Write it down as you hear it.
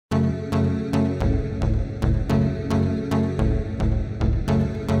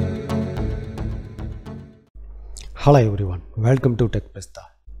Hello everyone, welcome to TechPista.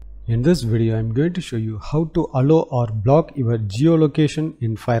 In this video, I am going to show you how to allow or block your geolocation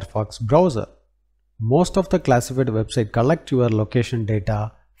in Firefox browser. Most of the classified websites collect your location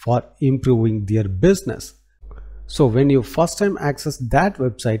data for improving their business. So when you first time access that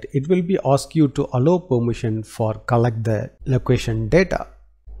website, it will be ask you to allow permission for collect the location data.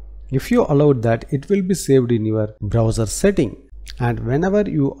 If you allow that, it will be saved in your browser setting. And whenever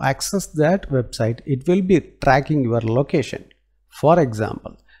you access that website, it will be tracking your location. For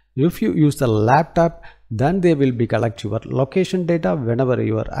example, if you use the laptop, then they will be collect your location data whenever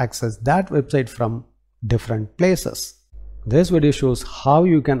you access that website from different places. This video shows how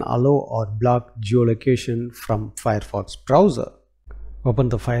you can allow or block geolocation from Firefox browser. Open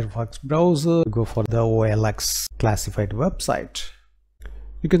the Firefox browser, go for the OLX classified website.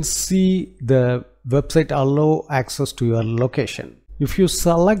 You can see the website allow access to your location. If you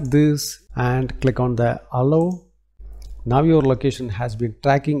select this and click on the allow, now your location has been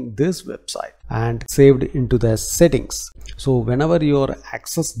tracking this website and saved into the settings. So whenever you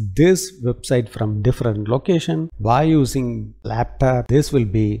access this website from different location by using laptop, this will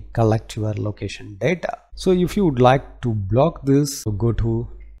be collect your location data. So if you would like to block this, go to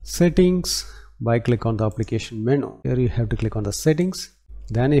settings by click on the application menu. Here you have to click on the settings.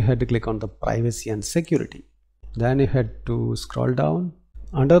 Then you have to click on the privacy and security. Then you have to scroll down.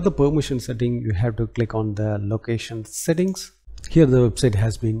 Under the permission setting, you have to click on the location settings. Here the website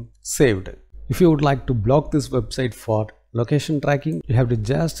has been saved. If you would like to block this website for location tracking, you have to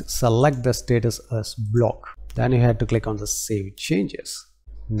just select the status as block. Then you have to click on the save changes.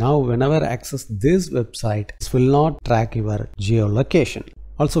 Now whenever access this website, this will not track your geolocation.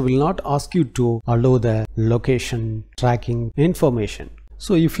 Also will not ask you to allow the location tracking information.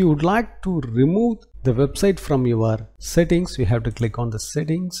 So if you would like to remove the website from your settings, you have to click on the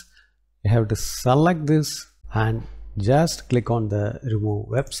settings. You have to select this and just click on the remove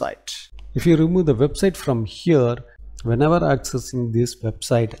website. If you remove the website from here, whenever accessing this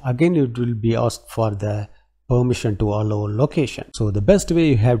website, again it will be asked for the permission to allow location. So the best way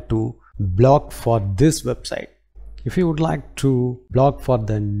you have to block for this website. If you would like to block for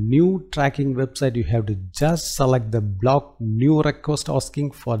the new tracking website, you have to just select the block new request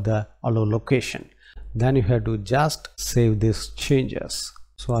asking for the allow location. Then you have to just save these changes.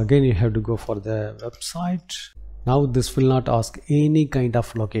 So again you have to go for the website. Now this will not ask any kind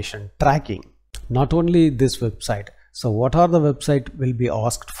of location tracking. Not only this website. So what are the website will be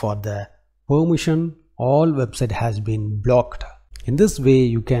asked for the permission? All website has been blocked. In this way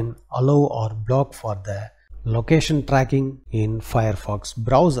you can allow or block for the location tracking in Firefox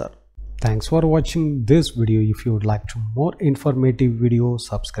browser. Thanks for watching this video. If you would like to more informative video,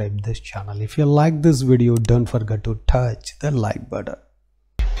 subscribe this channel. If you like this video, don't forget to touch the like button.